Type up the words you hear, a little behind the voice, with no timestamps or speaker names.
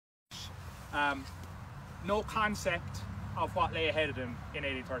no concept of what lay ahead of them in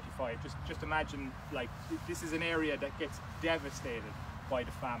 1835. Just imagine, like, this is an area that gets devastated by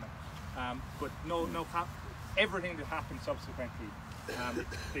the famine, but everything that happened subsequently,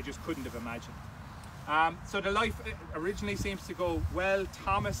 they just couldn't have imagined. So the life originally seems to go well.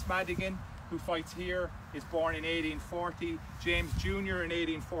 Thomas Madigan, who fights here, is born in 1840, James Jr. in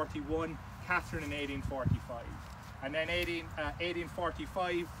 1841, Catherine in 1845. And then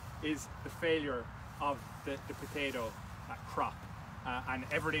 1845 is the failure of the potato crop, and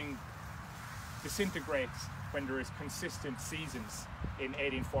everything disintegrates when there is consistent seasons in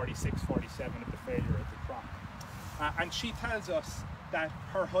 1846-47 of the failure of the crop. And she tells us that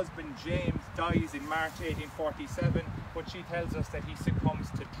her husband James dies in March 1847, but she tells us that he succumbs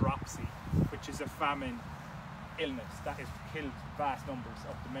to dropsy, which is a famine illness that has killed vast numbers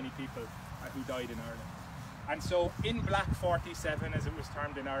of the many people who died in Ireland. And so in Black 47, as it was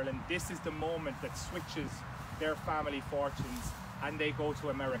termed in Ireland, this is the moment that switches their family fortunes and they go to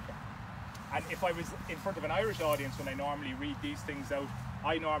America. And if I was in front of an Irish audience when I normally read these things out,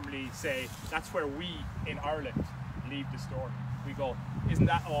 I normally say that's where we in Ireland leave the story. We go, isn't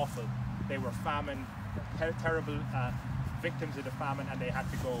that awful? They were famine, terrible victims of the famine, and they had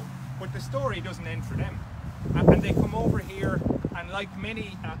to go. But the story doesn't end for them. And they come over here, and like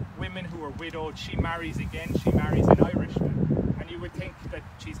many women who are widowed, she marries again. She marries an Irishman. And you would think that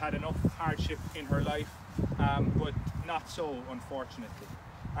she's had enough hardship in her life, but not so, unfortunately.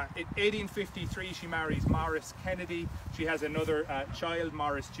 In 1853, she marries Morris Kennedy. She has another child,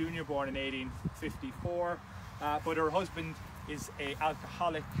 Morris Jr., born in 1854. But her husband is an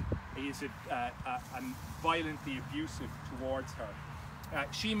alcoholic. He is violently abusive towards her.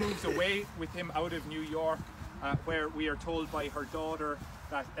 She moves away with him out of New York, where we are told by her daughter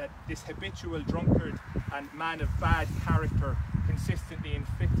that this habitual drunkard and man of bad character consistently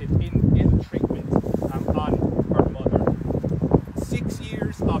inflicted ill treatment on her mother. 6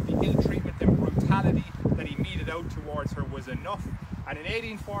 years of the ill treatment and brutality that he meted out towards her was enough. And in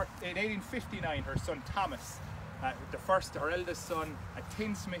 1859, her son Thomas, her eldest son, a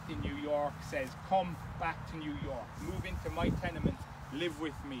tinsmith in New York, says, "Come back to New York, move into my tenement, live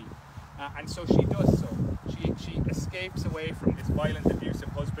with me." And so she does so. She escapes away from this violent, abusive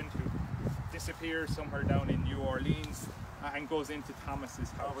husband who disappears somewhere down in New Orleans and goes into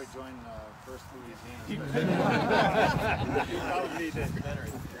Thomas's house. Probably joined First Louisiana. He probably did.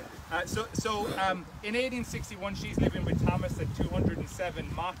 In 1861, she's living with Thomas at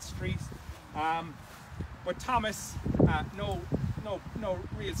 207 Mott Street. But Thomas, no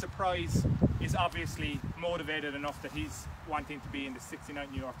real surprise, is obviously motivated enough that he's wanting to be in the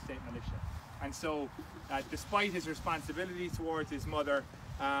 69th New York State Militia. And so, despite his responsibility towards his mother,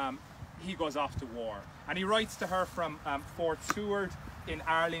 he goes off to war. And he writes to her from Fort Seward in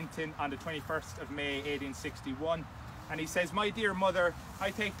Arlington on the 21st of May 1861. And he says, "My dear mother,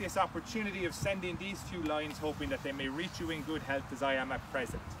 I take this opportunity of sending these few lines, hoping that they may reach you in good health as I am at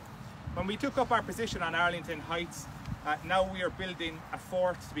present. When we took up our position on Arlington Heights, now we are building a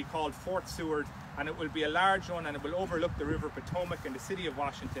fort to be called Fort Seward, and it will be a large one, and it will overlook the River Potomac and the city of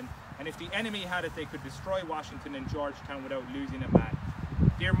Washington. And if the enemy had it, they could destroy Washington and Georgetown without losing a man.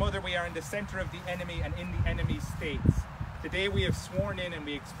 Dear mother, we are in the center of the enemy and in the enemy's states. Today we have sworn in, and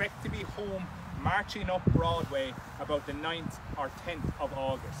we expect to be home marching up Broadway about the 9th or 10th of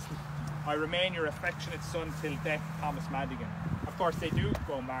August. I remain your affectionate son till death, Thomas Madigan." Of course, they do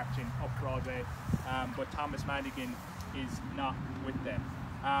go marching up Broadway, but Thomas Madigan is not with them.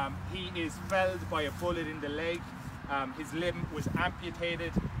 He is felled by a bullet in the leg. His limb was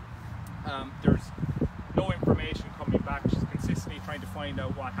amputated. There's no information coming back. She's consistently trying to find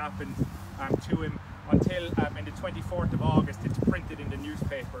out what happened to him until in the 24th of August it's printed in the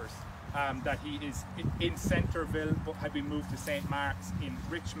newspapers that he is in Centerville but had been moved to St. Mark's in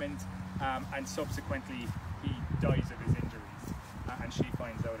Richmond, and subsequently he dies of his injuries, and she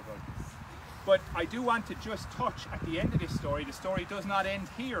finds out about this. But I do want to just touch at the end of this story. The story does not end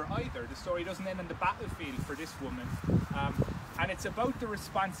here either. The story doesn't end on the battlefield for this woman, and it's about the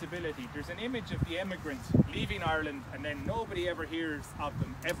responsibility. There's an image of the emigrant leaving Ireland and then nobody ever hears of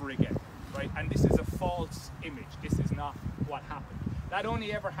them ever again, right? And this is a false image. This is not what happened. That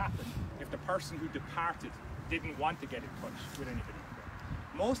only ever happened if the person who departed didn't want to get in touch with anybody.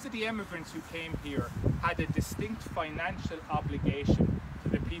 Most of the immigrants who came here had a distinct financial obligation to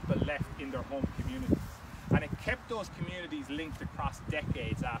the people left in their home communities, and it kept those communities linked across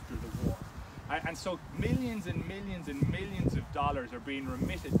decades after the war. And so millions and millions and millions of dollars are being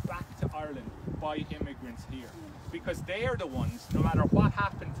remitted back to Ireland by immigrants here, because they are the ones, no matter what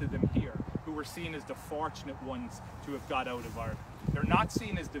happened to them here, who were seen as the fortunate ones to have got out of Ireland. They're not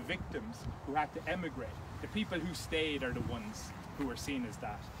seen as the victims who had to emigrate. The people who stayed are the ones who are seen as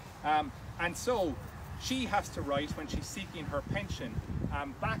that. And so she has to write, when she's seeking her pension,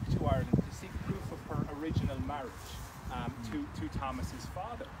 back to Ireland to seek proof of her original marriage to Thomas's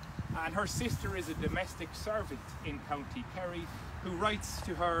father. And her sister is a domestic servant in County Kerry, who writes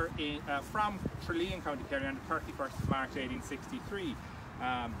to her from Tralee, County Kerry, on the 31st of March 1863.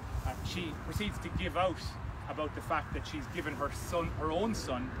 She proceeds to give out about the fact that she's given her own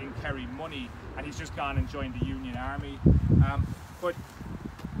son in Kerry money, and he's just gone and joined the Union Army. But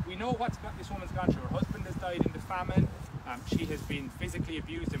we know what this woman's gone through. Her husband has died in the famine. She has been physically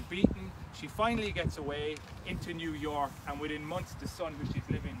abused and beaten. She finally gets away into New York, and within months the son who she's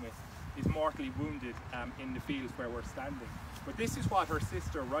living with is mortally wounded in the fields where we're standing. But this is what her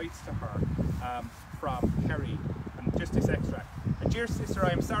sister writes to her from Kerry, and just this extract. "Dear sister, I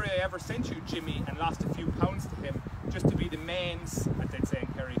am sorry I ever sent you Jimmy and lost a few pounds to him, just to be the mains," as they'd say in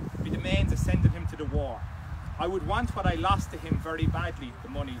Kerry, "be the mains of sending him to the war. I would want what I lost to him very badly, the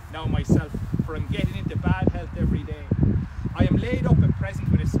money, now myself, for I'm getting into bad health every day. I am laid up at present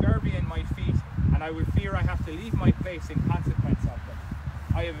with a scurvy in my feet, and I will fear I have to leave my place in consequence of them.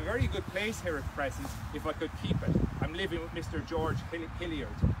 I have a very good place here at present, if I could keep it. I'm living with Mr. George Hilliard.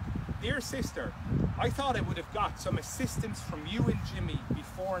 Dear sister, I thought I would have got some assistance from you and Jimmy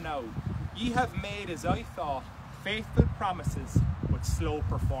before now. Ye have made, as I thought, faithful promises, but slow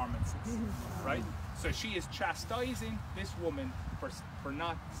performances." Right? So she is chastising this woman for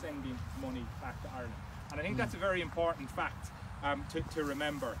not sending money back to Ireland. And I think that's a very important fact to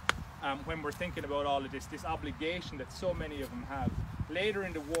remember when we're thinking about all of this obligation that so many of them have. Later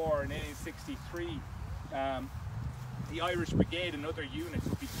in the war in 1863, the Irish Brigade and other units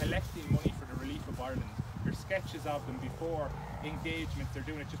would be collecting money for the relief of Ireland. There's sketches of them before engagements. They're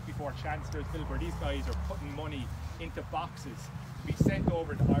doing it just before Chancellorsville, where these guys are putting money into boxes to be sent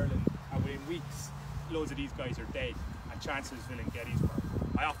over to Ireland, and within weeks loads of these guys are dead at Chancellorsville and Gettysburg.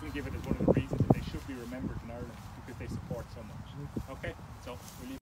 I often give it as one of the reasons that they should be remembered in Ireland, because they support so much. Okay, so we'll leave